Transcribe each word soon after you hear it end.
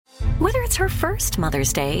Whether it's her first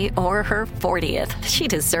Mother's Day or her 40th, she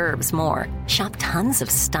deserves more. Shop tons of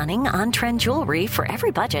stunning on-trend jewelry for every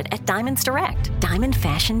budget at Diamonds Direct. Diamond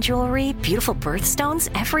fashion jewelry, beautiful birthstones,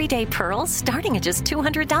 everyday pearls starting at just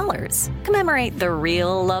 $200. Commemorate the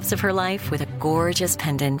real loves of her life with a gorgeous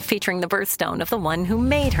pendant featuring the birthstone of the one who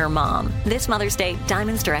made her mom. This Mother's Day,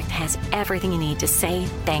 Diamonds Direct has everything you need to say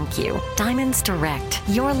thank you. Diamonds Direct.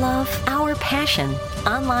 Your love, our passion.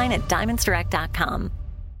 Online at diamondsdirect.com.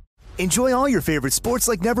 Enjoy all your favorite sports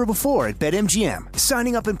like never before at BetMGM.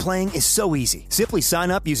 Signing up and playing is so easy. Simply sign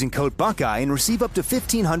up using code Buckeye and receive up to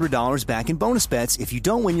 $1,500 back in bonus bets if you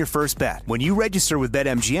don't win your first bet. When you register with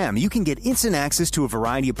BetMGM, you can get instant access to a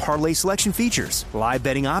variety of parlay selection features, live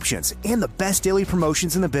betting options, and the best daily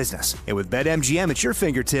promotions in the business. And with BetMGM at your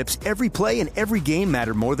fingertips, every play and every game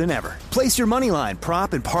matter more than ever. Place your moneyline,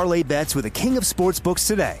 prop, and parlay bets with the king of sportsbooks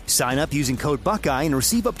today. Sign up using code Buckeye and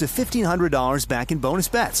receive up to $1,500 back in bonus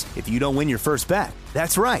bets if you don't win your first bet.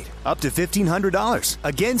 That's right, up to $1,500.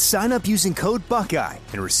 Again, sign up using code Buckeye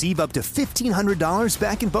and receive up to $1,500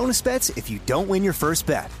 back in bonus bets if you don't win your first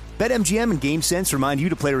bet. BetMGM and GameSense remind you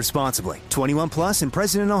to play responsibly. 21 plus and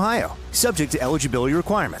present in Ohio. Subject to eligibility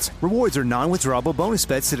requirements. Rewards are non-withdrawable bonus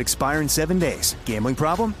bets that expire in 7 days. Gambling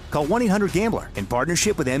problem? Call 1-800-GAMBLER in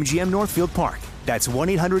partnership with MGM Northfield Park. That's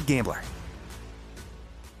 1-800-GAMBLER.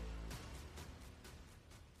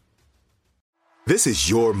 This is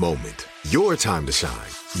your moment, your time to shine,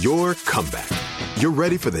 your comeback. You're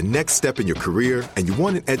ready for the next step in your career, and you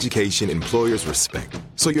want an education employers respect.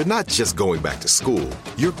 So you're not just going back to school,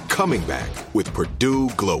 you're coming back with Purdue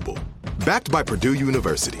Global. Backed by Purdue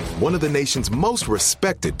University, one of the nation's most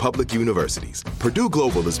respected public universities, Purdue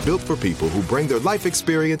Global is built for people who bring their life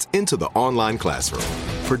experience into the online classroom.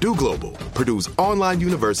 Purdue Global, Purdue's online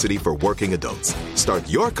university for working adults. Start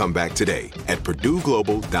your comeback today at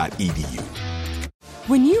purdueglobal.edu.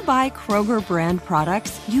 When you buy Kroger brand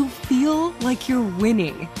products, you feel like you're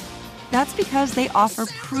winning. That's because they offer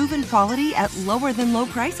proven quality at lower than low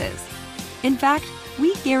prices. In fact,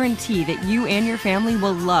 we guarantee that you and your family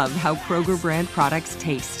will love how Kroger brand products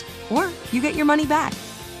taste, or you get your money back.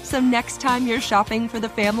 So next time you're shopping for the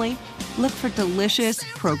family, look for delicious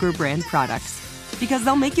Kroger brand products, because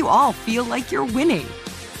they'll make you all feel like you're winning.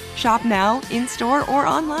 Shop now, in-store, or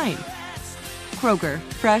online. Kroger,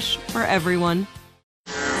 fresh for everyone.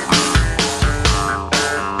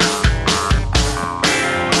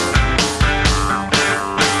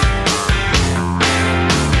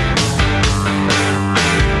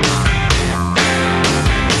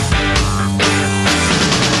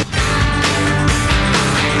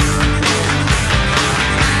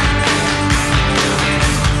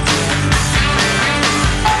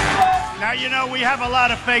 We have a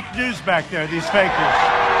lot of fake news back there, these fakers.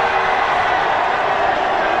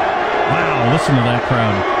 Wow, listen to that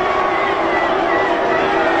crowd.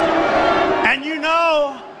 And you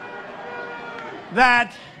know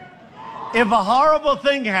that if a horrible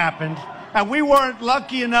thing happened and we weren't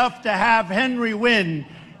lucky enough to have Henry win,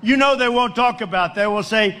 you know they won't talk about that. They will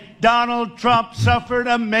say Donald Trump suffered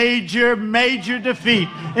a major, major defeat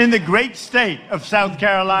in the great state of South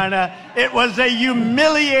Carolina. It was a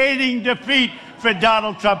humiliating defeat for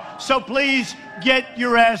Donald Trump. So please get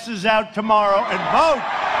your asses out tomorrow and vote.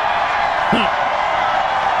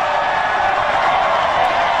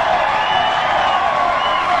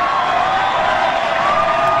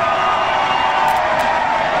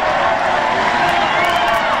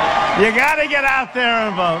 You got to get out there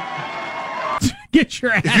and vote. Get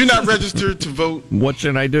your ass. If you're not registered to vote, what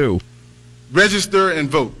should I do? Register and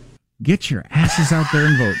vote. Get your asses out there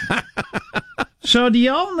and vote. So, do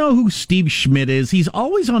y'all know who Steve Schmidt is? He's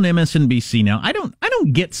always on MSNBC now. I don't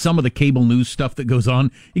get some of the cable news stuff that goes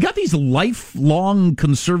on. You got these lifelong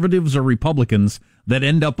conservatives or Republicans that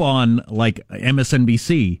end up on like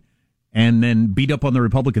MSNBC and then beat up on the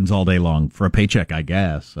Republicans all day long for a paycheck, I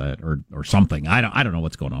guess, or something. I don't know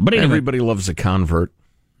what's going on. But anyway, everybody loves a convert.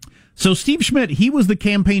 So Steve Schmidt, he was the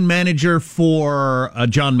campaign manager for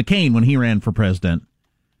John McCain when he ran for president.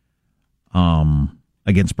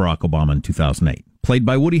 Against Barack Obama in 2008, played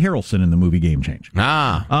by Woody Harrelson in the movie Game Change.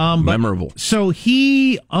 Memorable. So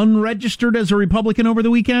he unregistered as a Republican over the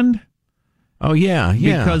weekend. Oh, yeah.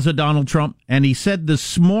 Because of Donald Trump. And he said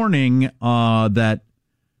this morning that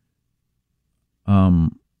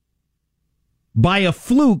by a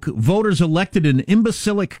fluke, voters elected an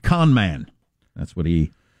imbecilic con man. That's what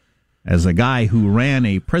he, as a guy who ran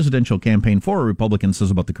a presidential campaign for a Republican, says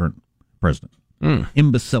about the current president.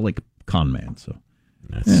 Imbecilic con man. So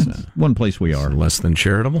that's one place we are. Less than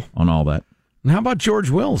charitable on all that. And how about George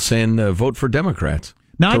Will saying vote for Democrats?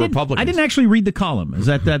 Now, I didn't actually read the column. Is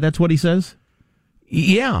that's what he says?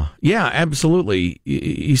 Yeah, absolutely.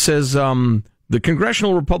 He says the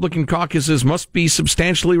congressional Republican caucuses must be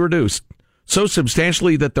substantially reduced. So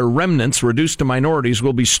substantially that their remnants, reduced to minorities,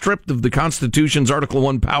 will be stripped of the Constitution's Article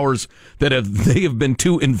I powers that they have been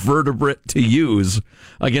too invertebrate to use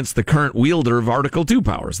against the current wielder of Article II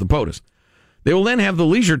powers, the POTUS. They will then have the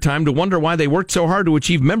leisure time to wonder why they worked so hard to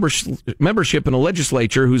achieve membership in a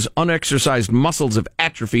legislature whose unexercised muscles have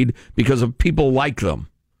atrophied because of people like them.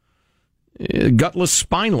 Gutless,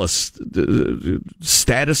 spineless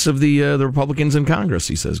status of the Republicans in Congress,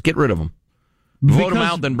 he says. Get rid of them. Vote them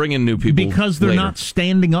out, then bring in new people. Because they're not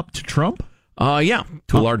standing up to Trump? Yeah,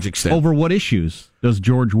 to a large extent. Over what issues does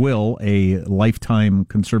George Will, a lifetime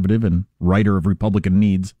conservative and writer of Republican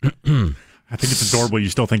needs... I think it's adorable you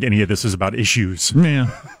still think any of this is about issues. Yeah.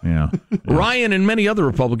 Ryan and many other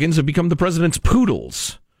Republicans have become the president's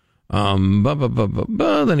poodles. Then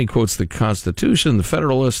he quotes the Constitution, the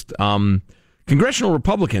Federalist. Congressional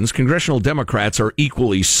Republicans, congressional Democrats are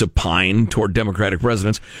equally supine toward Democratic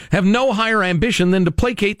presidents, have no higher ambition than to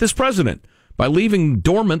placate this president. By leaving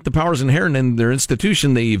dormant the powers inherent in their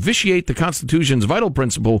institution, they vitiate the Constitution's vital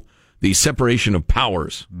principle, the separation of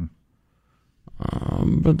powers.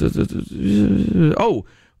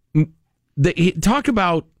 Talk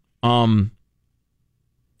about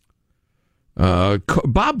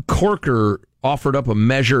Bob Corker offered up a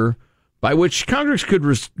measure by which Congress could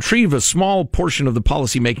retrieve a small portion of the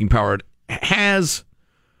policy-making power it has.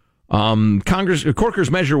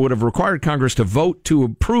 Corker's measure would have required Congress to vote to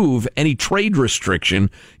approve any trade restriction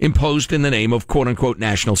imposed in the name of quote-unquote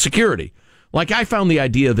national security. Like, I found the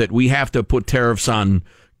idea that we have to put tariffs on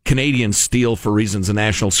Canadian steel for reasons of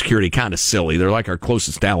national security kind of silly. They're like our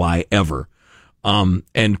closest ally ever.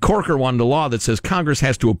 And Corker wanted a law that says Congress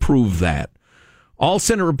has to approve that. All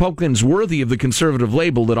Senate Republicans worthy of the conservative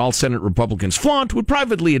label that all Senate Republicans flaunt would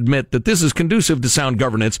privately admit that this is conducive to sound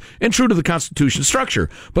governance and true to the Constitution structure.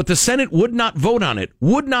 But the Senate would not vote on it,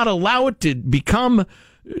 would not allow it to become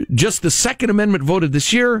just the Second Amendment voted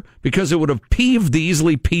this year because it would have peeved the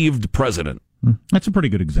easily peeved president. That's a pretty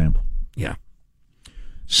good example. Yeah.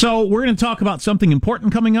 So we're going to talk about something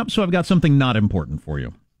important coming up, so I've got something not important for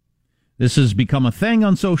you. This has become a thing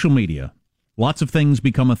on social media. Lots of things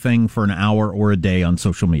become a thing for an hour or a day on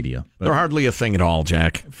social media. But they're hardly a thing at all,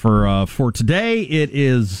 Jack. For today, it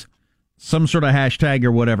is some sort of hashtag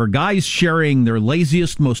or whatever. Guys sharing their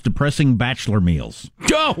laziest, most depressing bachelor meals.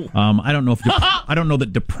 Go! I don't know if I don't know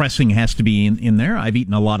that depressing has to be in there. I've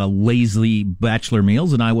eaten a lot of lazy bachelor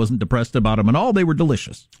meals, and I wasn't depressed about them at all. They were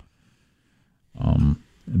delicious.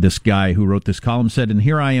 This guy who wrote this column said, and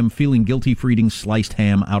here I am feeling guilty for eating sliced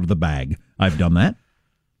ham out of the bag. I've done that.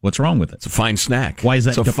 What's wrong with it? It's a fine snack. Why is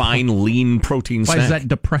that? It's a fine, lean protein snack. Why is that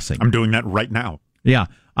depressing? I'm doing that right now. Yeah.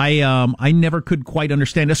 I never could quite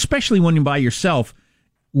understand, especially when you're by yourself.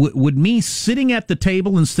 Would me sitting at the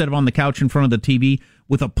table instead of on the couch in front of the TV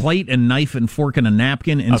with a plate and knife and fork and a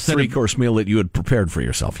napkin, a three-course meal that you had prepared for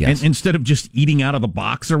yourself, yes. Instead of just eating out of the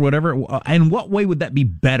box or whatever, in what way would that be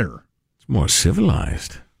better? It's more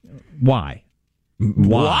civilized. Why?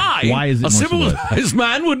 Why is it more civilized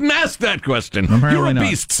man wouldn't ask that question. Apparently You're a not.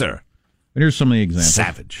 beast, sir. Here's some of the examples.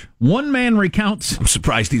 Savage. One man recounts... I'm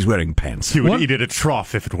surprised he's wearing pants. He would eat at a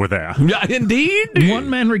trough if it were there. Yeah, indeed. One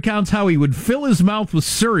man recounts how he would fill his mouth with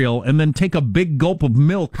cereal and then take a big gulp of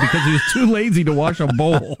milk because he was too lazy to wash a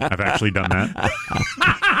bowl. I've actually done that.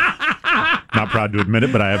 Not proud to admit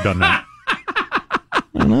it, but I have done that.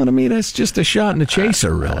 Well, to me, that's just a shot in the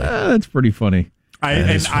chaser, really. That's pretty funny. I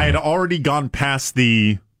had already gone past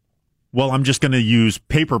I'm just going to use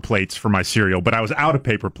paper plates for my cereal, but I was out of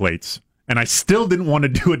paper plates. And I still didn't want to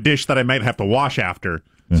do a dish that I might have to wash after.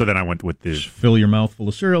 Yeah. So then I went with this. Fill your mouth full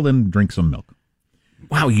of cereal, then drink some milk.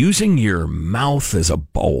 Wow, using your mouth as a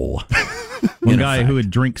bowl. One guy who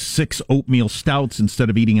would drink 6 oatmeal stouts instead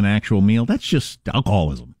of eating an actual meal, that's just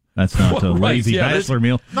alcoholism. That's not a lazy bachelor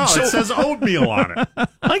meal. No, it says oatmeal on it.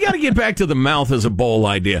 I got to get back to the mouth as a bowl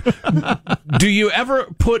idea. Do you ever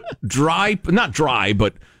put not dry,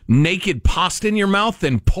 but naked pasta in your mouth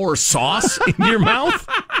and pour sauce in your mouth?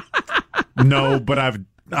 No, but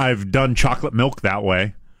I've done chocolate milk that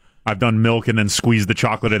way. I've done milk and then squeeze the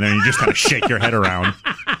chocolate and then you just kind of shake your head around.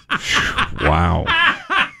 Wow.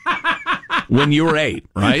 When you were 8,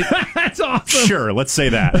 right? That's awesome. Sure, let's say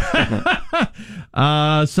that.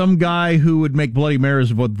 Some guy who would make Bloody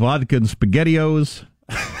Marys with vodka and SpaghettiOs.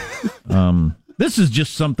 This is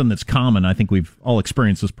just something that's common. I think we've all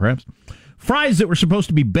experienced this, perhaps. Fries that were supposed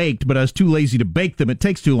to be baked, but I was too lazy to bake them. It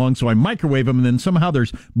takes too long, so I microwave them, and then somehow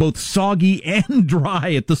there's both soggy and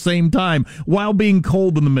dry at the same time while being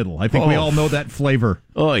cold in the middle. I think we all know that flavor.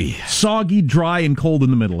 Oh, yeah. Soggy, dry, and cold in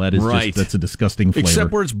the middle. That is right. That's a disgusting flavor.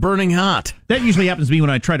 Except where it's burning hot. That usually happens to me when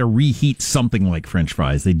I try to reheat something like French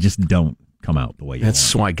fries. They just don't come out the way you want.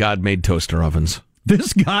 That's why God made toaster ovens.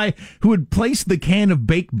 This guy who would place the can of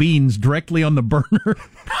baked beans directly on the burner,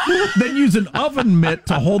 then use an oven mitt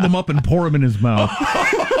to hold them up and pour them in his mouth.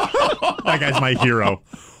 That guy's my hero.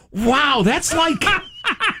 Wow, that's like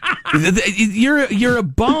you're a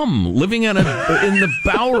bum living in the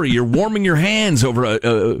Bowery. You're warming your hands over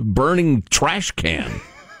a burning trash can.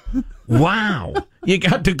 Wow, you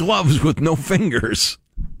got the gloves with no fingers.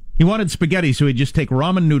 He wanted spaghetti, so he'd just take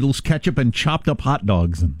ramen noodles, ketchup, and chopped up hot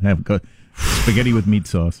dogs and have spaghetti with meat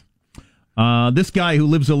sauce. This guy who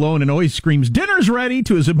lives alone and always screams, "Dinner's ready!"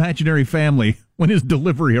 to his imaginary family when his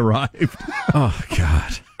delivery arrived. Oh,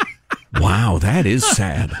 God. Wow, that is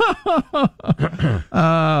sad.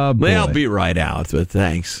 They'll be right out, but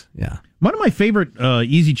thanks. Yeah. One of my favorite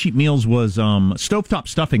easy, cheap meals was stovetop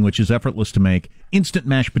stuffing, which is effortless to make, instant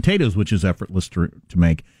mashed potatoes, which is effortless to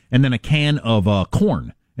make, and then a can of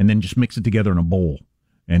corn, and then just mix it together in a bowl.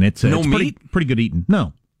 And it's pretty good eating.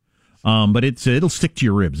 No. But it'll stick to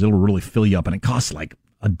your ribs. It'll really fill you up, and it costs like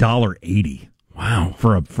 $1.80. Wow,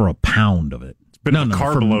 for a pound of it. But no,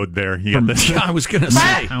 carb load there. You got this. I was going to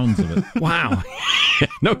say pounds of it. Wow,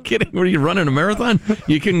 no kidding. Were you running a marathon?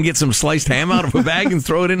 You couldn't get some sliced ham out of a bag and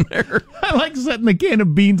throw it in there. I like setting the can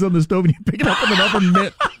of beans on the stove and you pick it up with an oven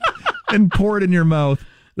mitt and pour it in your mouth.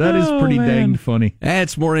 That is pretty dang funny.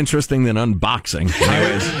 That's more interesting than unboxing.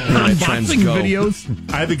 Anyways, unboxing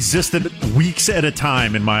videos. I've existed weeks at a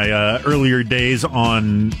time in my earlier days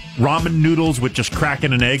on ramen noodles with just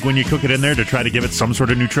cracking an egg when you cook it in there to try to give it some sort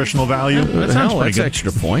of nutritional value. That sounds pretty good.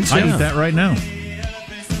 Extra points. I eat that right now.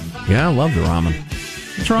 Yeah, I love the ramen.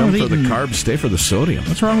 What's wrong with eating the carbs? Stay for the sodium.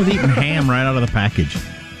 What's wrong with eating ham right out of the package?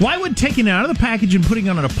 Why would taking it out of the package and putting it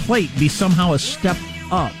on a plate be somehow a step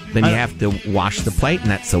up? Then you have to wash the plate, and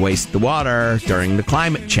that's a waste of water during the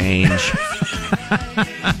climate change.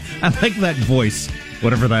 I like that voice,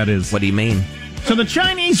 whatever that is. What do you mean? So the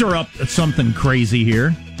Chinese are up at something crazy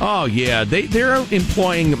here. Oh, yeah. They're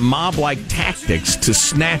employing mob-like tactics to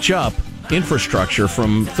snatch up infrastructure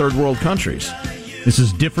from third world countries. This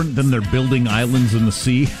is different than they're building islands in the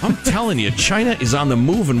sea. I'm telling you, China is on the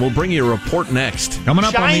move, and we'll bring you a report next. Coming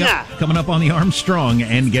up on the Armstrong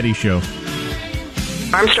and Getty Show.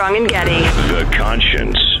 Armstrong and Getty. The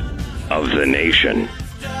conscience of the nation.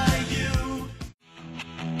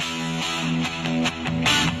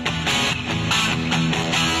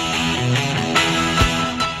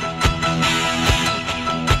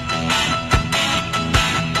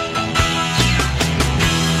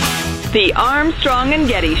 The Armstrong and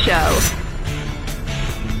Getty Show.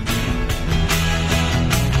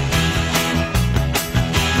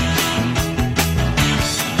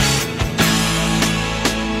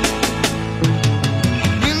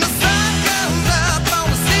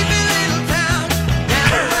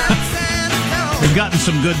 We've gotten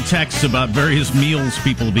some good texts about various meals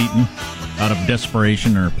people have eaten out of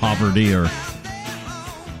desperation or poverty or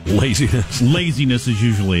laziness. Laziness is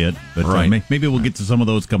usually it. But right. Maybe we'll get to some of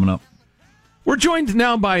those coming up. We're joined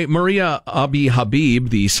now by Maria Abi Habib,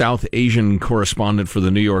 the South Asian correspondent for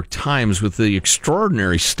the New York Times, with the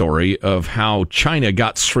extraordinary story of how China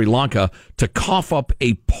got Sri Lanka to cough up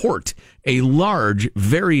a port, a large,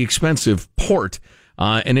 very expensive port.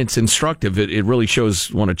 And it's instructive. It really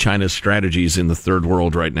shows one of China's strategies in the third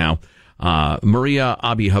world right now. Maria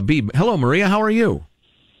Abi Habib. Hello, Maria. How are you?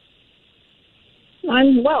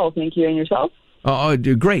 I'm well, thank you. And yourself?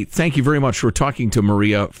 Great. Thank you very much. We're talking to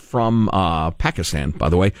Maria from Pakistan, by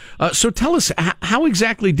the way. So tell us, how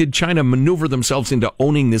exactly did China maneuver themselves into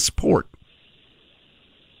owning this port?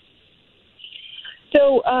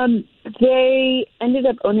 So they ended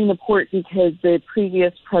up owning the port because the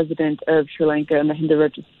previous president of Sri Lanka, Mahinda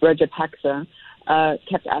Rajapaksa,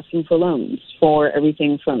 kept asking for loans for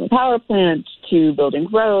everything from a power plant to building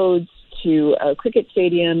roads to a cricket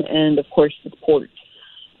stadium and, of course, the port.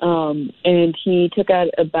 And he took out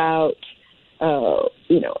about, $1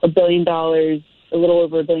 billion, a little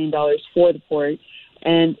over $1 billion for the port.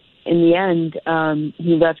 And in the end,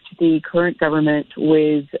 he left the current government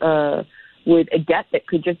with a debt that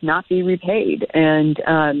could just not be repaid. And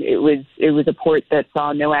it was a port that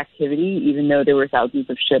saw no activity, even though there were thousands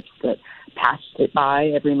of ships that passed it by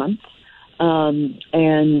every month.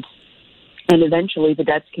 And eventually the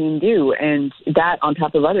debts came due, and that on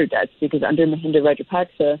top of other debts, because under Mahinda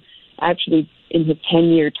Rajapaksa, actually in his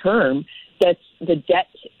 10-year term, the debt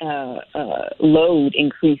load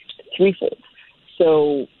increased threefold.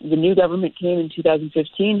 So the new government came in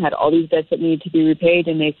 2015, had all these debts that needed to be repaid,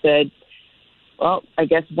 and they said, well, I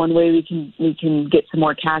guess one way we can get some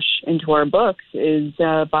more cash into our books is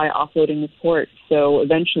by offloading this port. So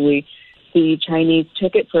eventually the Chinese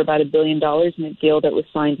took it for about $1 billion in a deal that was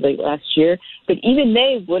signed late last year. But even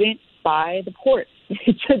they wouldn't buy the port.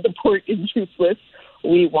 They said the port is useless.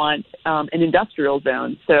 We want an industrial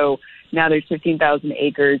zone. So now there's 15,000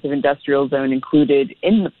 acres of industrial zone included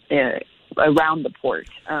in the around the port,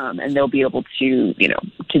 and they'll be able to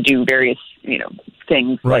do various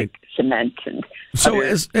things like cement and. So,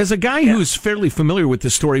 as a guy who's fairly familiar with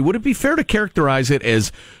this story, would it be fair to characterize it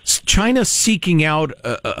as China seeking out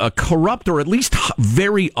a corrupt or at least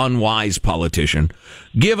very unwise politician,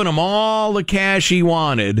 giving him all the cash he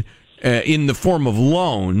wanted in the form of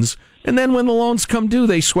loans, and then when the loans come due,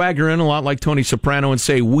 they swagger in a lot like Tony Soprano and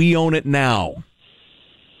say, "We own it now."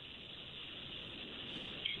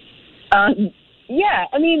 Yeah,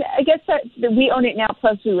 I mean, I guess that we own it now.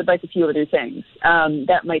 Plus, we would like a few other things.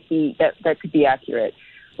 That could be accurate.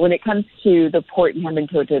 When it comes to the port in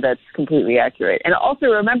Hambantota, that's completely accurate. And also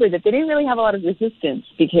remember that they didn't really have a lot of resistance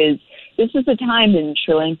because this was a time in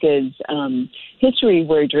Sri Lanka's history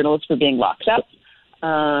where journalists were being locked up,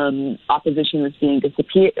 opposition was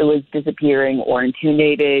disappearing or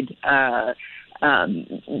intimidated.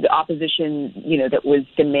 The opposition, that was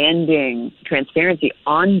demanding transparency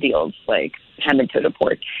on deals like Hambantota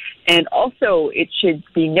Port. And also, it should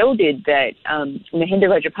be noted that Mahinda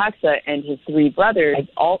Rajapaksa and his three brothers,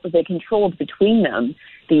 they controlled between them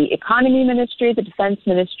the economy ministry, the defense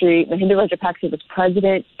ministry. Mahinda Rajapaksa was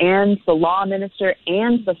president and the law minister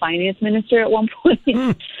and the finance minister at one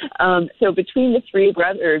point. So between the three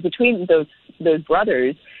brothers, between those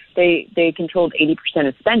brothers, they controlled 80%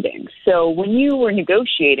 of spending. So when you were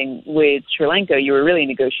negotiating with Sri Lanka, you were really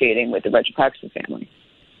negotiating with the Rajapaksa family.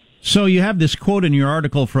 So you have this quote in your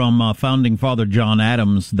article from founding father John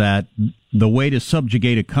Adams that the way to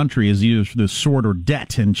subjugate a country is either the sword or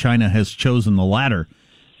debt, and China has chosen the latter.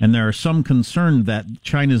 And there are some concerned that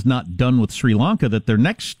China's not done with Sri Lanka, that their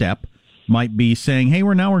next step might be saying, hey,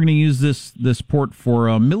 we're going to use this port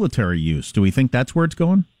for military use. Do we think that's where it's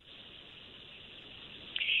going?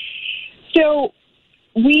 So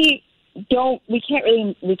we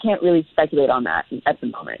can't really speculate on that at the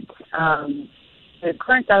moment. The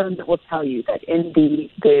current government will tell you that in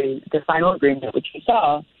the final agreement, which we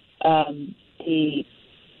saw,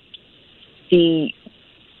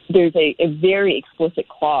 there's a very explicit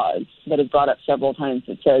clause that is brought up several times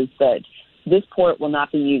that says that this port will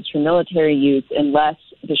not be used for military use unless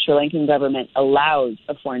the Sri Lankan government allows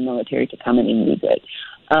a foreign military to come in and use it.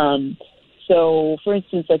 So, for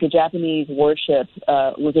instance, like a Japanese warship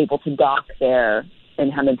was able to dock there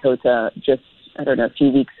in Hambantota just, a few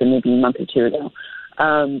weeks or maybe a month or two ago.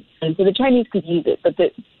 And so the Chinese could use it,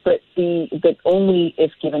 but only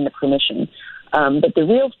if given the permission. But the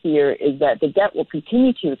real fear is that the debt will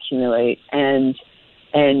continue to accumulate and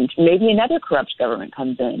maybe another corrupt government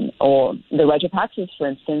comes in. Or the Rajapaksas, for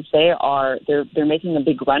instance, they're making a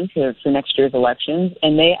big run for next year's elections,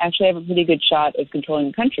 and they actually have a pretty good shot of controlling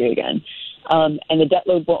the country again. And the debt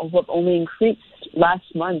load will have only increased.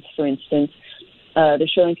 Last month, for instance, the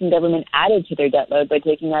Sri Lankan government added to their debt load by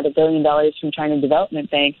taking out $1 billion from China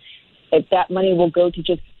Development Bank. That money will go to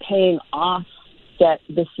just paying off debt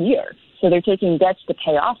this year. So they're taking debts to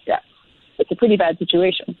pay off debt. It's a pretty bad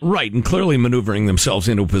situation. Right, and clearly maneuvering themselves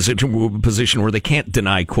into a position where they can't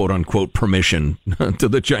deny, quote-unquote, permission to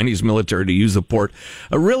the Chinese military to use the port.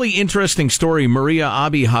 A really interesting story, Maria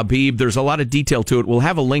Abi Habib. There's a lot of detail to it. We'll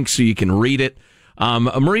have a link so you can read it.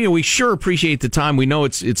 Maria, we sure appreciate the time. We know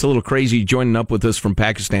it's a little crazy joining up with us from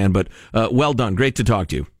Pakistan, but well done. Great to talk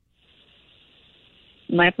to you.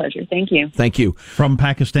 My pleasure. Thank you. Thank you. From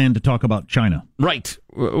Pakistan to talk about China. Right.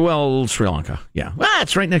 Well, Sri Lanka. Yeah.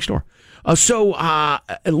 It's right next door.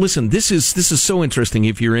 Listen, this is so interesting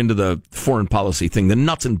if you're into the foreign policy thing, the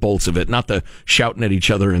nuts and bolts of it, not the shouting at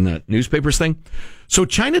each other in the newspapers thing. So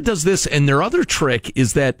China does this, and their other trick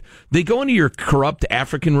is that they go into your corrupt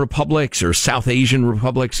African republics or South Asian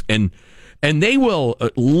republics, and they will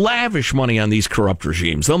lavish money on these corrupt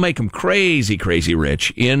regimes. They'll make them crazy, crazy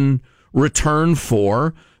rich in return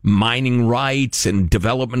for mining rights and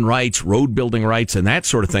development rights, road building rights, and that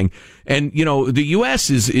sort of thing. And, the U.S.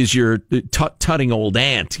 is your tutting old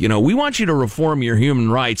aunt. We want you to reform your human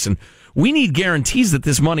rights, and we need guarantees that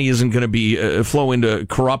this money isn't going to be flow into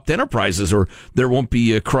corrupt enterprises, or there won't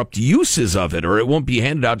be corrupt uses of it, or it won't be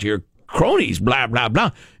handed out to your cronies, blah, blah,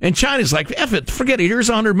 blah. And China's like, F it, forget it, here's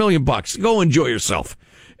 $100 million. Go enjoy yourself.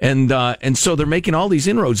 And so they're making all these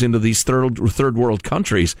inroads into these third world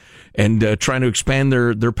countries and trying to expand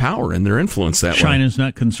their power and their influence that way. China's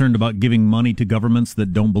not concerned about giving money to governments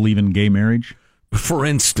that don't believe in gay marriage? For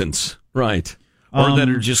instance, right. Or that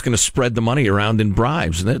are just going to spread the money around in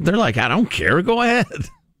bribes. They're like, I don't care, go ahead.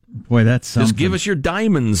 Boy, that's something. Just give us your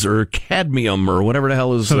diamonds or cadmium or whatever the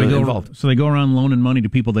hell is involved. So they go around loaning money to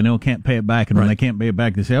people they know can't pay it back, and when they can't pay it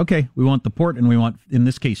back, they say, okay, we want the port, and we want, in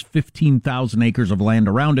this case, 15,000 acres of land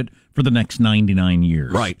around it for the next 99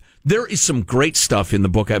 years. Right. There is some great stuff in the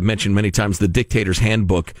book I've mentioned many times, The Dictator's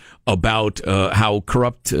Handbook, about how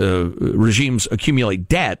corrupt regimes accumulate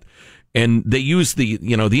debt. And they use the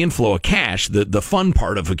inflow of cash, the fun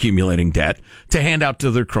part of accumulating debt, to hand out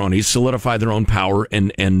to their cronies, solidify their own power,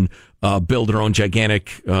 and build their own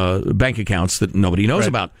gigantic bank accounts that nobody knows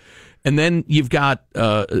about. And then you've got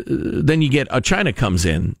then you get China comes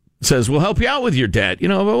in, says we'll help you out with your debt.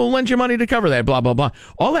 We'll lend you money to cover that. Blah blah blah.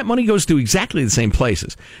 All that money goes to exactly the same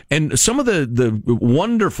places. And some of the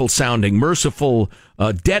wonderful sounding, merciful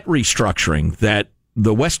debt restructuring that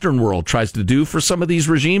the Western world tries to do for some of these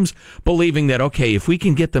regimes, believing that, okay, if we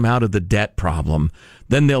can get them out of the debt problem,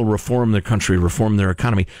 then they'll reform their country, reform their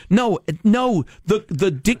economy. No,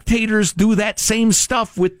 the dictators do that same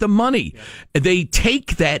stuff with the money. They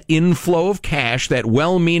take that inflow of cash, that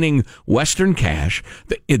well-meaning Western cash,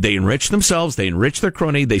 they enrich themselves, they enrich their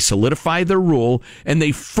crony, they solidify their rule, and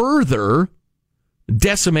they further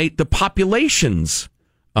decimate the population's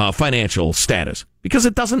financial status, because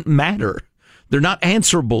it doesn't matter. They're not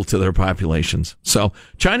answerable to their populations. So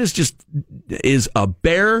China's is a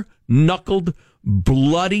bare-knuckled,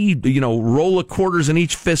 bloody, roll of quarters in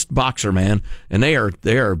each fist boxer, man. And they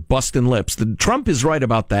are busting lips. Trump is right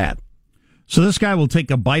about that. So this guy will take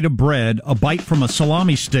a bite of bread, a bite from a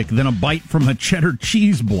salami stick, then a bite from a cheddar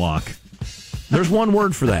cheese block. There's one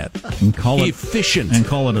word for that. And call it efficient. And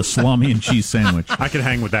call it a salami and cheese sandwich. I could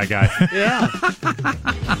hang with that guy. Yeah.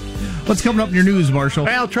 What's coming up in your news, Marshall?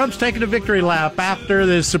 Well, Trump's taking a victory lap after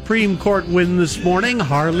the Supreme Court win this morning.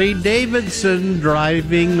 Harley Davidson drawing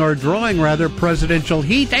presidential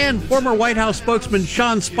heat, and former White House spokesman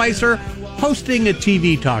Sean Spicer hosting a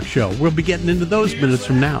TV talk show. We'll be getting into those minutes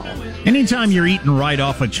from now. Anytime you're eating right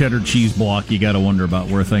off a cheddar cheese block, you got to wonder about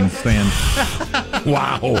where things stand.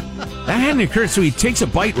 Wow. That hadn't occurred. So he takes a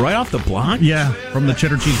bite right off the block? Yeah, from the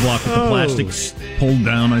cheddar cheese block with the plastics pulled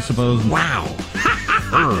down, I suppose. Wow.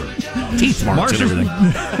 Teeth marks and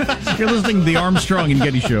everything. You're listening to the Armstrong and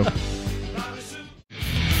Getty Show.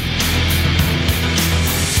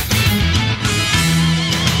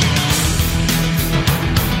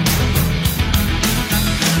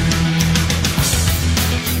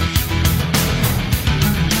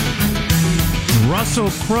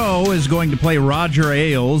 Russell Crowe is going to play Roger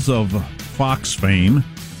Ailes of Fox fame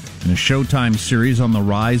in a Showtime series on the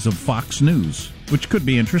rise of Fox News, which could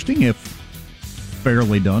be interesting if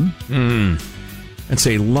fairly done. That's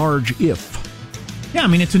a large if. Yeah, I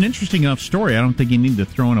mean, it's an interesting enough story. I don't think you need to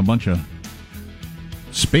throw in a bunch of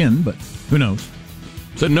spin, but who knows?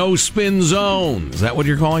 It's a no-spin zone. Is that what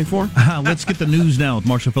you're calling for? Let's get the news now with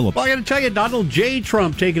Marshall Phillips. Well, I got to tell you, Donald J.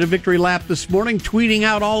 Trump taking a victory lap this morning, tweeting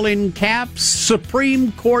out all in caps,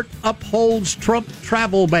 Supreme Court upholds Trump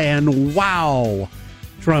travel ban. Wow.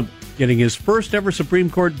 Trump getting his first ever Supreme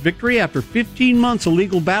Court victory after 15 months of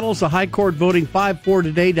legal battles. The High Court voting 5-4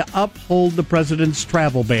 today to uphold the president's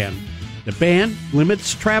travel ban. The ban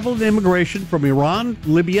limits travel and immigration from Iran,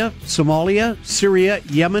 Libya, Somalia, Syria,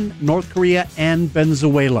 Yemen, North Korea, and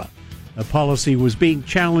Venezuela. The policy was being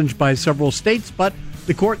challenged by several states, but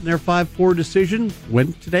the court in their 5-4 decision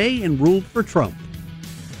went today and ruled for Trump.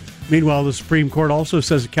 Meanwhile, the Supreme Court also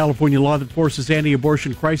says a California law that forces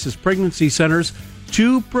anti-abortion crisis pregnancy centers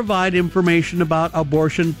to provide information about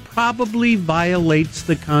abortion probably violates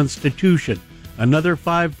the Constitution. Another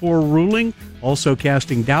 5-4 ruling also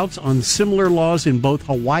casting doubts on similar laws in both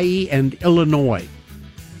Hawaii and Illinois.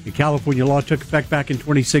 The California law took effect back in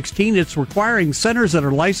 2016. It's requiring centers that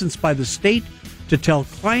are licensed by the state to tell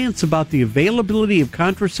clients about the availability of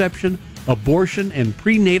contraception, abortion, and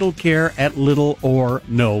prenatal care at little or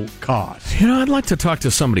no cost. I'd like to talk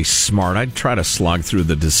to somebody smart. I'd try to slog through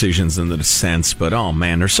the decisions and the dissents, but oh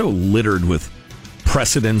man, they're so littered with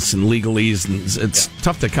precedents and legalese, and it's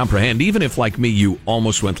tough to comprehend, even if, like me, you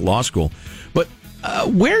almost went to law school. But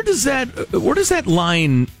where does that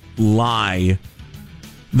line lie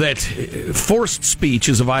that forced speech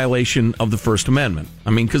is a violation of the First Amendment?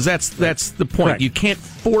 I mean, because that's the point. Correct. You can't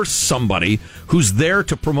force somebody who's there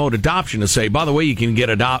to promote adoption to say, by the way, you can get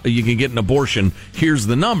an abortion. Here's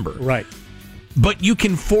the number. Right. But you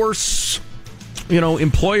can force,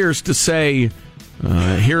 employers to say,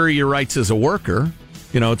 here are your rights as a worker.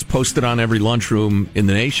 It's posted on every lunchroom in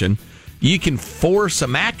the nation. You can force a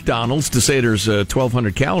McDonald's to say there's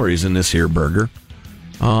 1,200 calories in this here burger.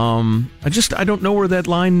 I don't know where that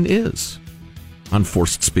line is on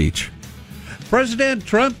forced speech. President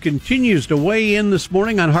Trump continues to weigh in this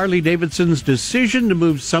morning on Harley-Davidson's decision to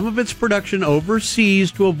move some of its production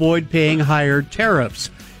overseas to avoid paying higher tariffs.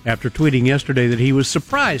 After tweeting yesterday that he was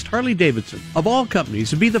surprised Harley-Davidson, of all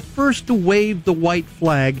companies, would be the first to wave the white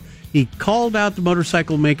flag, he called out the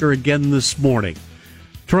motorcycle maker again this morning.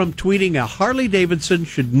 Trump tweeting, a Harley-Davidson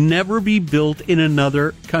should never be built in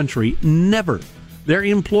another country. Never. Their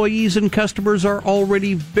employees and customers are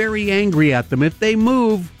already very angry at them. If they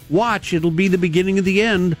move, watch, it'll be the beginning of the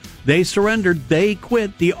end. They surrendered, they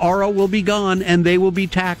quit, the aura will be gone, and they will be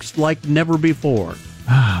taxed like never before.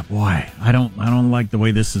 Ah, boy, I don't like the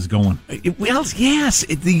way this is going. Well, yes,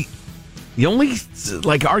 the only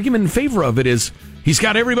argument in favor of it is he's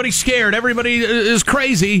got everybody scared, everybody is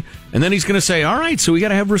crazy, and then he's going to say, all right, so we got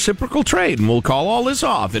to have reciprocal trade, and we'll call all this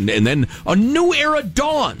off, and then a new era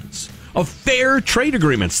dawns of fair trade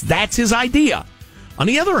agreements. That's his idea. On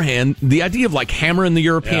the other hand, the idea of hammering the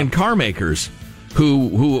European car makers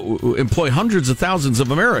who employ hundreds of thousands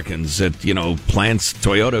of Americans at plants,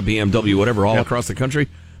 Toyota, BMW, whatever, all across the country,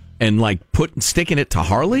 and sticking it to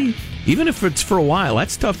Harley, even if it's for a while,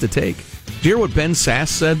 that's tough to take. Do you hear what Ben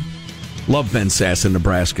Sass said? Love Ben Sass in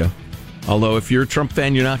Nebraska. Although if you're a Trump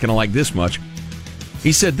fan, you're not going to like this much.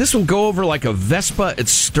 He said this will go over like a Vespa at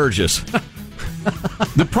Sturgis.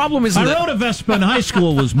 The problem is I rode a Vespa in high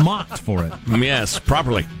school, was mocked for it. Yes,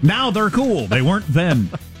 properly. Now they're cool. They weren't then.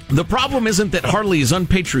 The problem isn't that Harley is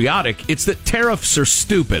unpatriotic. It's that tariffs are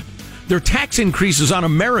stupid. They're tax increases on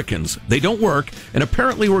Americans. They don't work, and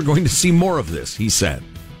apparently we're going to see more of this, he said.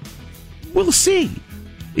 We'll see.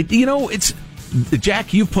 It's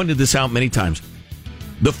Jack, you've pointed this out many times.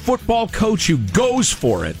 The football coach who goes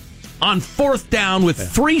for it on fourth down with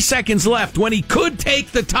 3 seconds left when he could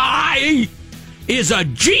take the tie is a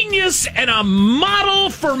genius and a model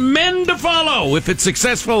for men to follow if it's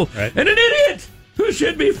successful, and an idiot who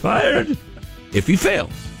should be fired if he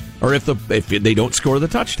fails or if they don't score the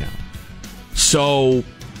touchdown. So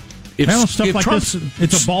It's a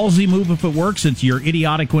ballsy move if it works. You're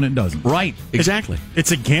idiotic when it doesn't. Right, exactly.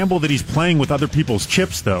 It's a gamble that he's playing with other people's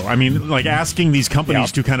chips, though. I mean, asking these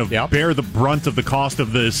companies to kind of bear the brunt of the cost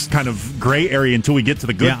of this kind of gray area until we get to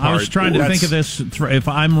the good part. I was trying to think of this. If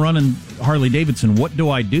I'm running Harley-Davidson, what do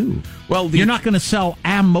I do? Well, you're not going to sell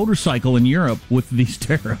a motorcycle in Europe with these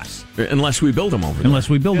tariffs. Unless we build them over there.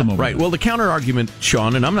 Right. Well, the counter-argument,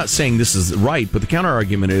 Sean, and I'm not saying this is right, but the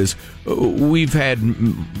counter-argument is we've had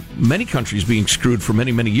many countries being screwed for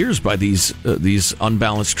many, many years by these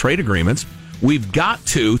unbalanced trade agreements. We've got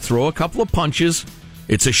to throw a couple of punches.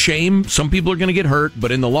 It's a shame. Some people are going to get hurt,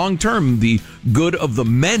 but in the long term, the good of the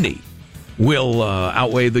many will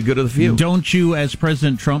outweigh the good of the few. Don't you, as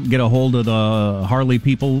President Trump, get a hold of the Harley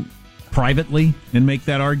people privately and make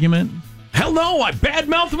that argument? Hell no, I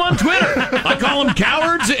badmouth them on Twitter. I call them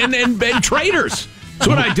cowards and traitors. That's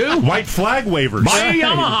what I do. White flag waivers. Buy a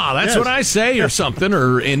Yamaha. That's what I say, or something,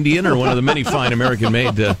 or Indian, or one of the many fine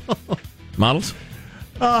American-made models.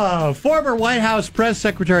 Former White House Press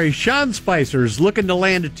Secretary Sean Spicer is looking to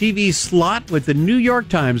land a TV slot with the New York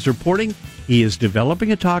Times reporting he is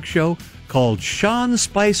developing a talk show called Sean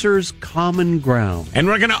Spicer's Common Ground. And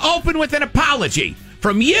we're going to open with an apology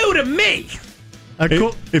from you to me.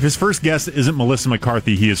 If his first guest isn't Melissa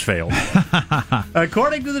McCarthy, he has failed.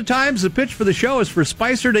 According to the Times, the pitch for the show is for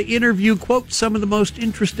Spicer to interview, quote, some of the most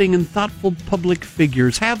interesting and thoughtful public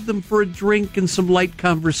figures, have them for a drink and some light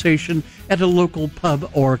conversation at a local pub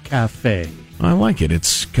or cafe. I like it.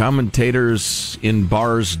 It's commentators in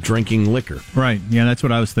bars drinking liquor. Right. Yeah, that's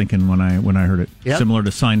what I was thinking when I heard it. Yep. Similar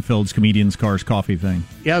to Seinfeld's Comedians, Cars, Coffee thing.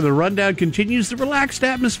 Yeah, the rundown continues. The relaxed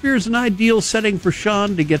atmosphere is an ideal setting for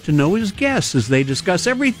Sean to get to know his guests as they discuss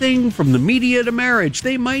everything from the media to marriage.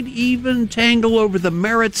 They might even tangle over the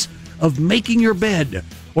merits of making your bed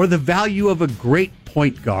or the value of a great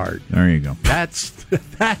point guard. There you go. That's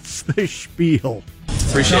the spiel.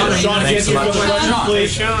 Appreciate it. Sean, thanks so much. Hey,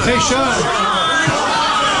 Sean.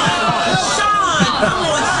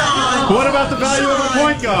 What about the value of a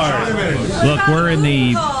point guard? Look, we're in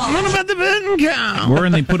the What about the bed? we're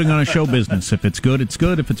in the putting on a show business. If it's good, it's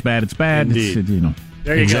good. If it's bad, it's bad. Indeed.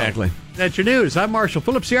 There you exactly. go. That's your news. I'm Marshall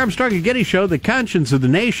Phillips, the Armstrong and Getty Show, the conscience of the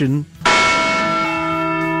nation.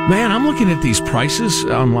 Man, I'm looking at these prices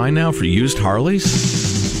online now for used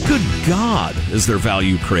Harleys. Good God, is their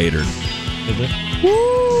value creator.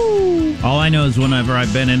 Woo! All I know is whenever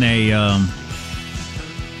I've been in a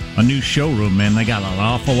new showroom, man, they got an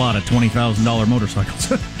awful lot of $20,000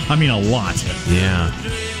 motorcycles. I mean, a lot. Yeah.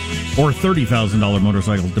 Or $30,000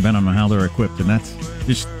 motorcycles, depending on how they're equipped. And that's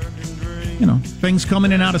just, things come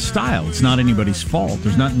in and out of style. It's not anybody's fault.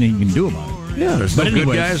 There's nothing you can do about it. Yeah, there's no good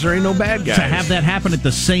guys, there ain't no bad guys. To have that happen at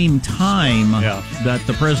the same time that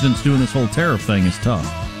the president's doing this whole tariff thing is tough.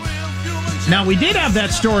 Now, we did have that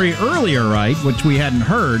story earlier, right, which we hadn't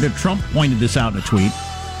heard. Trump pointed this out in a tweet,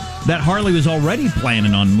 that Harley was already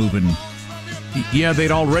planning on moving. Yeah,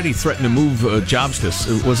 they'd already threatened to move jobs to,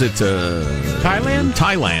 was it Thailand?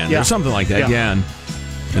 Thailand or something like that, yeah.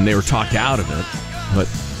 And they were talked out of it. But,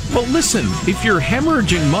 well, listen, if you're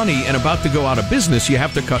hemorrhaging money and about to go out of business, you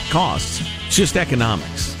have to cut costs. It's just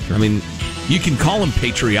economics. I mean, you can call them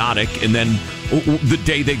patriotic and then the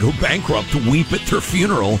day they go bankrupt, weep at their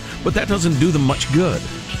funeral, but that doesn't do them much good.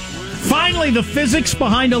 Finally, the physics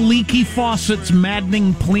behind a leaky faucet's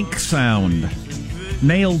maddening plink sound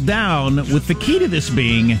nailed down, with the key to this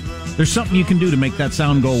being there's something you can do to make that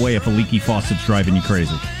sound go away if a leaky faucet's driving you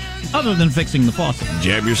crazy. Other than fixing the faucet.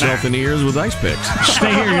 Jab yourself in the ears with ice picks.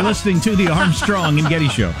 Stay here. You're listening to the Armstrong and Getty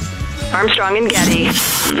Show. Armstrong and Getty.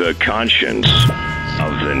 The conscience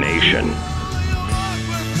of the nation.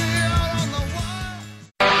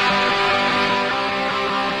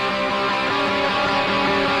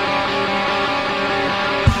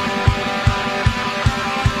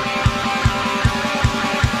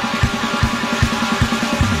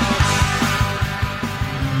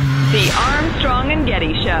 The Armstrong and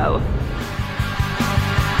Getty Show.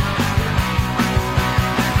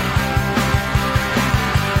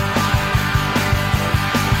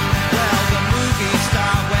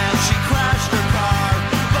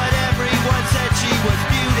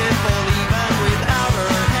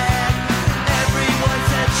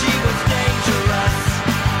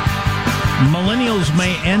 Millennials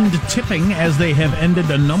may end tipping as they have ended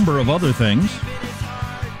a number of other things.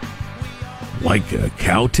 Like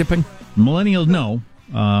cow tipping? Millennials, no.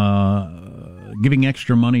 Giving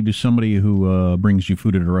extra money to somebody who brings you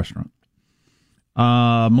food at a restaurant.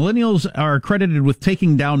 Millennials are credited with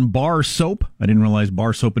taking down bar soap. I didn't realize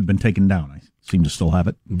bar soap had been taken down. I seem to still have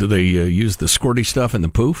it. Do they use the squirty stuff in the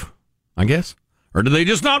poof, I guess? Or do they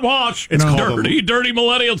just not wash? It's dirty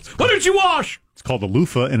millennials. Why don't you wash? It's called a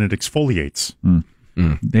loofah, and it exfoliates.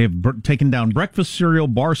 They have taken down breakfast cereal,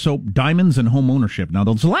 bar soap, diamonds, and home ownership. Now,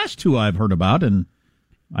 those last two I've heard about, and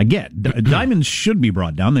I get diamonds should be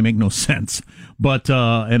brought down. They make no sense. But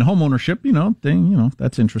and home ownership,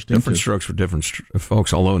 that's interesting. Different strokes for different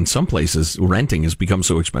folks. Although in some places, renting has become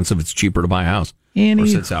so expensive, it's cheaper to buy a house. Of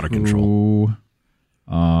course, it's out of control.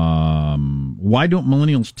 Why don't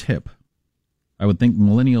millennials tip? I would think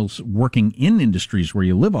millennials working in industries where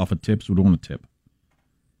you live off of tips would want to tip.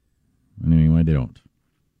 Anyway, they don't.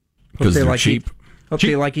 Because they're cheap.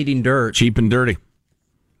 They like eating dirt. Cheap and dirty.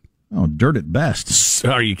 Oh, dirt at best.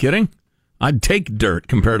 Are you kidding? I'd take dirt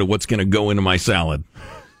compared to what's going to go into my salad.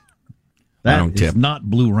 That I don't tip. Not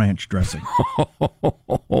Blue Ranch dressing.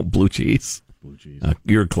 Blue cheese. Blue cheese.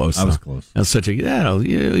 You're close. I was close. That's such a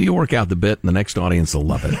you work out the bit, and the next audience will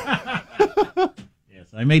love it. Yes,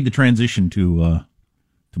 I made the transition to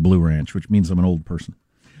Blue Ranch, which means I'm an old person.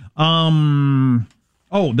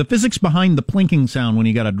 The physics behind the plinking sound when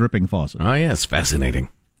you got a dripping faucet. Oh, yeah, it's fascinating.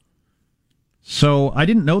 So I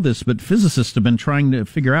didn't know this, but physicists have been trying to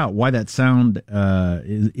figure out why that sound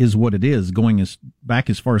is what it is, going back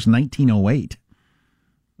as far as 1908.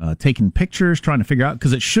 Taking pictures, trying to figure out,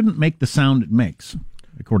 because it shouldn't make the sound it makes,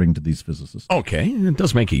 according to these physicists. Okay, it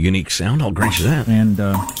does make a unique sound. I'll grant you that. And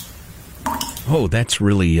that's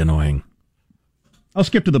really annoying. I'll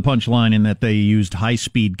skip to the punchline in that they used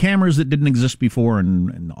high-speed cameras that didn't exist before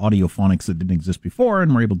and audiophonics that didn't exist before,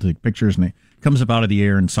 and were able to take pictures, and it comes up out of the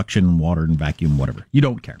air and suction and water and vacuum, whatever. You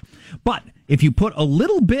don't care. But if you put a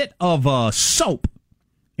little bit of soap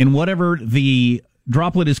in whatever the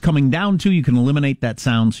droplet is coming down to, you can eliminate that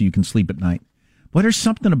sound so you can sleep at night. But there's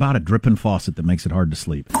something about a dripping faucet that makes it hard to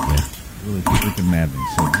sleep. Yeah. Really freaking maddening.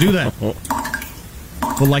 So do that.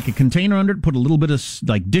 Put like a container under it, put a little bit of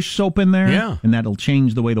like dish soap in there, and that'll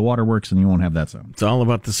change the way the water works, and you won't have that sound. It's all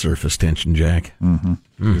about the surface tension, Jack.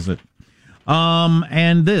 Mm-hmm. Is it?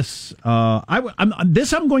 And this,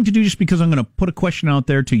 I'm going to do just because I'm going to put a question out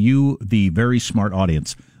there to you, the very smart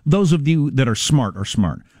audience. Those of you that are smart are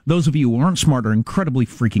smart. Those of you who aren't smart are incredibly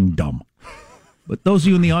freaking dumb. But those of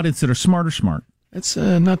you in the audience that are smart are smart. That's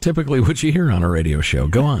not typically what you hear on a radio show.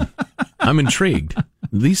 Go on. I'm intrigued.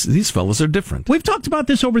 These fellas are different. We've talked about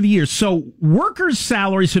this over the years. So workers'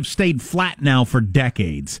 salaries have stayed flat now for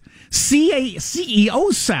decades.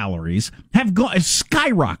 CEO salaries have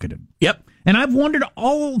skyrocketed. Yep. And I've wondered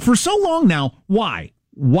for so long now, why?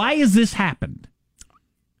 Why has this happened?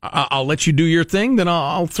 I'll let you do your thing, then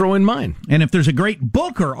I'll throw in mine. And if there's a great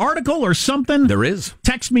book or article or something, there is.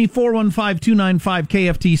 Text me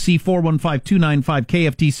 415-295-KFTC,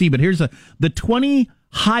 415-295-KFTC. But here's the 20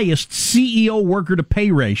 highest CEO worker to pay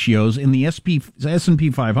ratios in the S&P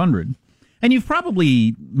 500. And you've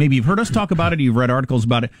heard us talk about it, you've read articles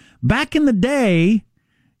about it. Back in the day,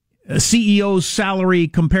 a CEO's salary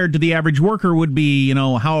compared to the average worker would be,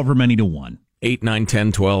 however many to one. 8, 9,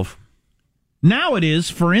 10, 12. Now it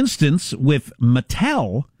is, for instance, with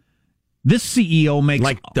Mattel, this CEO makes...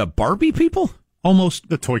 Like the Barbie people? Almost...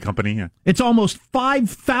 The toy company, yeah. It's almost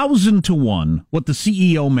 5,000 to 1 what the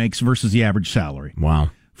CEO makes versus the average salary.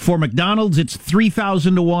 Wow. For McDonald's, it's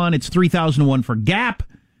 3,000 to 1. It's 3,000 to 1 for Gap.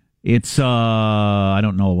 It's, I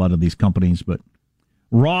don't know a lot of these companies, but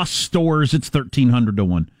Ross Stores, it's 1,300 to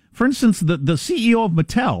 1. For instance, the CEO of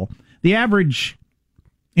Mattel, the average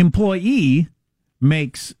employee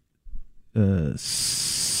makes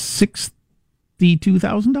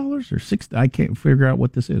 $62,000 or I can't figure out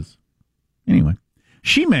what this is. Anyway,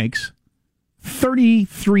 she makes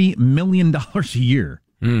 $33 million a year.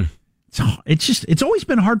 It's always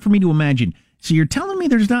been hard for me to imagine. So you're telling me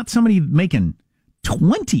there's not somebody making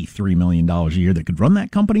 $23 million a year that could run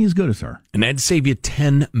that company as good as her? And that'd save you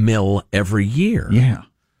 $10 million every year. Yeah.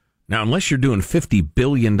 Now, unless you're doing $50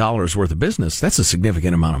 billion worth of business, that's a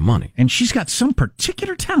significant amount of money. And she's got some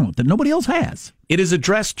particular talent that nobody else has. It is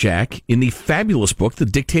addressed, Jack, in the fabulous book, The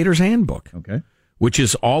Dictator's Handbook. Okay. Which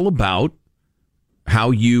is all about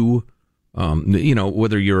how you,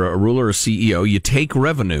 whether you're a ruler or CEO, you take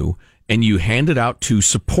revenue and you hand it out to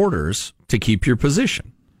supporters to keep your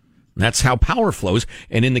position. That's how power flows.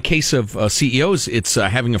 And in the case of CEOs, it's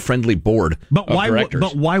having a friendly board of directors.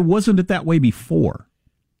 But why wasn't it that way before?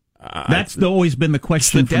 That's always been the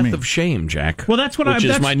question. It's the death of shame, Jack. Well, that's which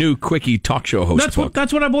is my new quickie talk show host book.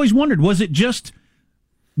 That's what I've always wondered. Was it just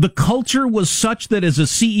the culture was such that as a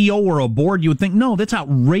CEO or a board, you would think, no, that's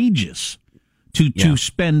outrageous to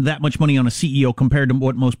spend that much money on a CEO compared to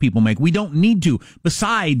what most people make. We don't need to.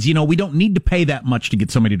 Besides, we don't need to pay that much to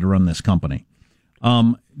get somebody to run this company.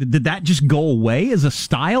 Did that just go away as a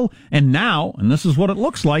style? And now, and this is what it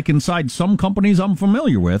looks like inside some companies I'm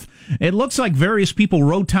familiar with, it looks like various people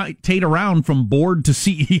rotate around from board to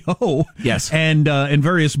CEO. Yes. And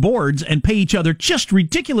various boards and pay each other just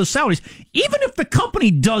ridiculous salaries. Even if the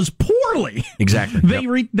company does poorly. Exactly.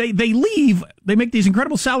 They leave, they make these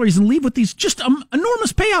incredible salaries and leave with these just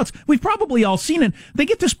enormous payouts. We've probably all seen it. They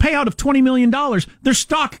get this payout of $20 million. Their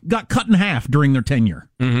stock got cut in half during their tenure.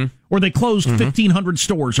 Mm-hmm. Or they closed 1,500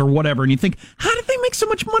 stores or whatever, and you think, how did they make so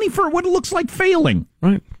much money for what it looks like failing?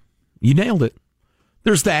 Right. You nailed it.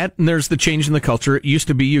 There's that, and there's the change in the culture. It used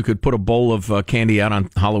to be you could put a bowl of candy out on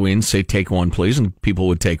Halloween, say, take one, please, and people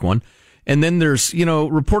would take one. And then there's,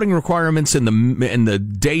 reporting requirements in the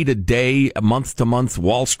day-to-day, month-to-month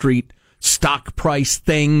Wall Street stock price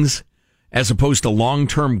things, as opposed to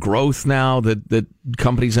long-term growth now that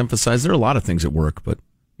companies emphasize. There are a lot of things at work, but,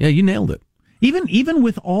 yeah, you nailed it. Even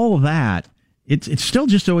with all of that, it's still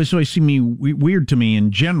just always seemed weird to me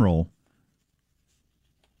in general.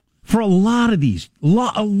 For a lot of these,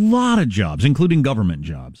 a lot of jobs, including government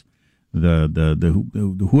jobs,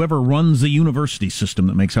 the whoever runs the university system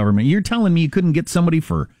that makes however many, you're telling me you couldn't get somebody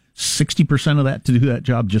for 60% of that to do that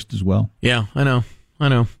job just as well? Yeah, I know.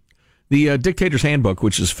 The Dictator's Handbook,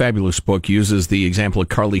 which is a fabulous book, uses the example of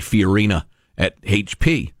Carly Fiorina at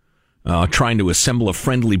HP. Trying to assemble a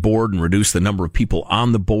friendly board and reduce the number of people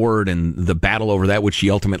on the board and the battle over that, which she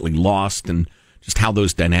ultimately lost, and just how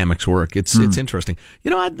those dynamics work. It's interesting.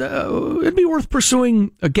 It'd be worth pursuing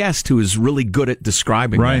a guest who is really good at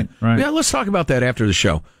describing that. Right. Yeah, let's talk about that after the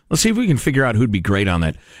show. Let's see if we can figure out who'd be great on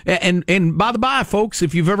that. And by the by, folks,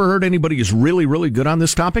 if you've ever heard anybody who's really, really good on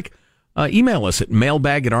this topic, email us at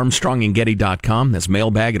mailbag@armstrongandgetty.com. That's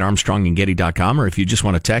mailbag@armstrongandgetty.com. Or if you just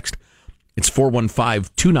want to text, it's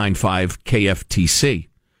 415-295-KFTC.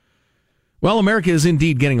 Well, America is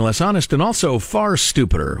indeed getting less honest and also far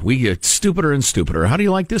stupider. We get stupider and stupider. How do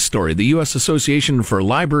you like this story? The U.S. Association for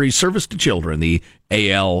Library Service to Children, the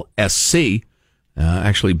ALSC,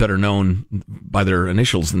 actually better known by their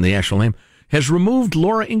initials than the actual name, has removed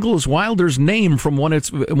Laura Ingalls Wilder's name from one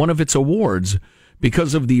of its awards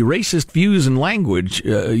because of the racist views and language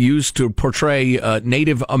used to portray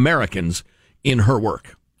Native Americans in her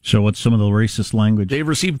work. So what's some of the racist language? They've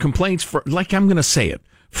received complaints for, like I'm going to say it,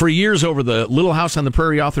 for years over the Little House on the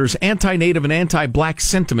Prairie author's anti-Native and anti-black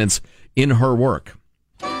sentiments in her work.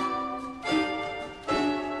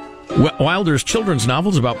 Wilder's children's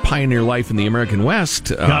novels about pioneer life in the American West.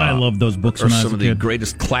 God, I love those books. Are some of the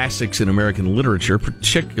greatest classics in American literature,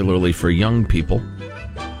 particularly for young people.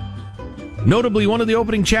 Notably, one of the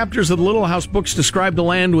opening chapters of the Little House books described a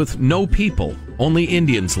land with no people. Only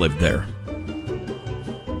Indians lived there.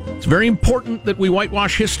 It's very important that we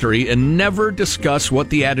whitewash history and never discuss what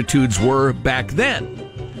the attitudes were back then,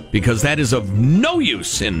 because that is of no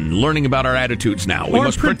use in learning about our attitudes now. We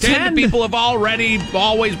must pretend that people have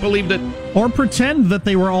always believed it. Or pretend that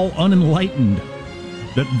they were all unenlightened.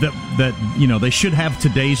 That they should have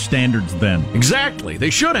today's standards then. Exactly. They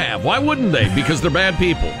should have. Why wouldn't they? Because they're bad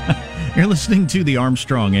people. You're listening to the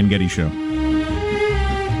Armstrong and Getty Show.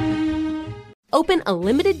 Open a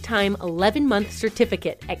limited-time 11-month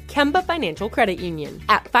certificate at Kemba Financial Credit Union.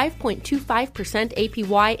 At 5.25%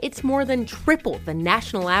 APY, it's more than triple the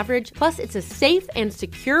national average, plus it's a safe and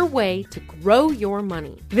secure way to grow your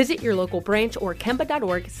money. Visit your local branch or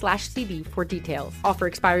kemba.org/cb for details. Offer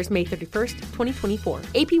expires May 31st, 2024.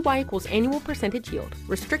 APY equals annual percentage yield.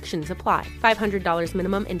 Restrictions apply. $500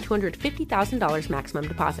 minimum and $250,000 maximum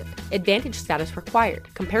deposit. Advantage status required.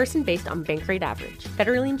 Comparison based on bank rate average.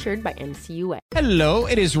 Federally insured by NCUA. Hello,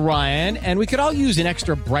 it is Ryan, and we could all use an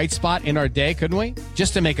extra bright spot in our day, couldn't we?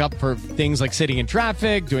 Just to make up for things like sitting in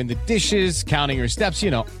traffic, doing the dishes, counting your steps,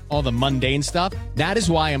 all the mundane stuff. That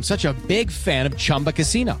is why I'm such a big fan of Chumba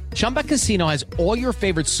Casino. Chumba Casino has all your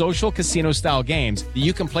favorite social casino-style games that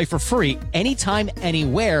you can play for free anytime,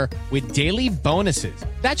 anywhere with daily bonuses.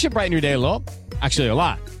 That should brighten your day a little. Actually, a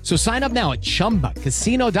lot. So sign up now at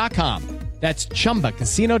ChumbaCasino.com. That's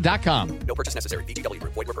ChumbaCasino.com. No purchase necessary. VGW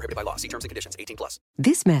Group. Void where prohibited by law. See terms and conditions. 18+.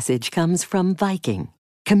 This message comes from Viking,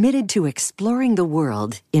 committed to exploring the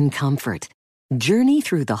world in comfort. Journey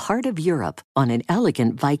through the heart of Europe on an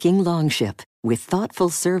elegant Viking longship with thoughtful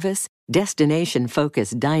service,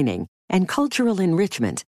 destination-focused dining, and cultural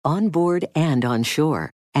enrichment on board and on shore.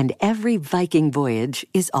 And every Viking voyage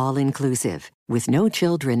is all-inclusive, with no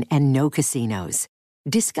children and no casinos.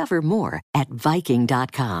 Discover more at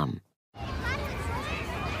Viking.com.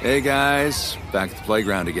 Hey guys, back at the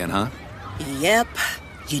playground again, huh? Yep.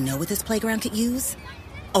 You know what this playground could use?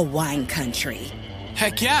 A wine country.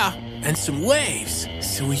 Heck yeah, and some waves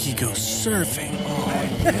so we could go surfing. Oh,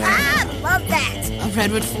 yeah. Love that. A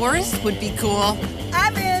redwood forest would be cool.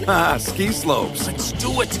 I'm in. Ski slopes. Let's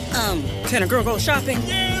do it. Can a girl go shopping?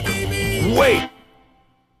 Yeah, baby. Wait.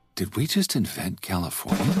 Did we just invent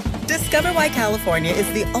California? Discover why California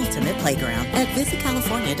is the ultimate playground at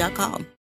visitcalifornia.com.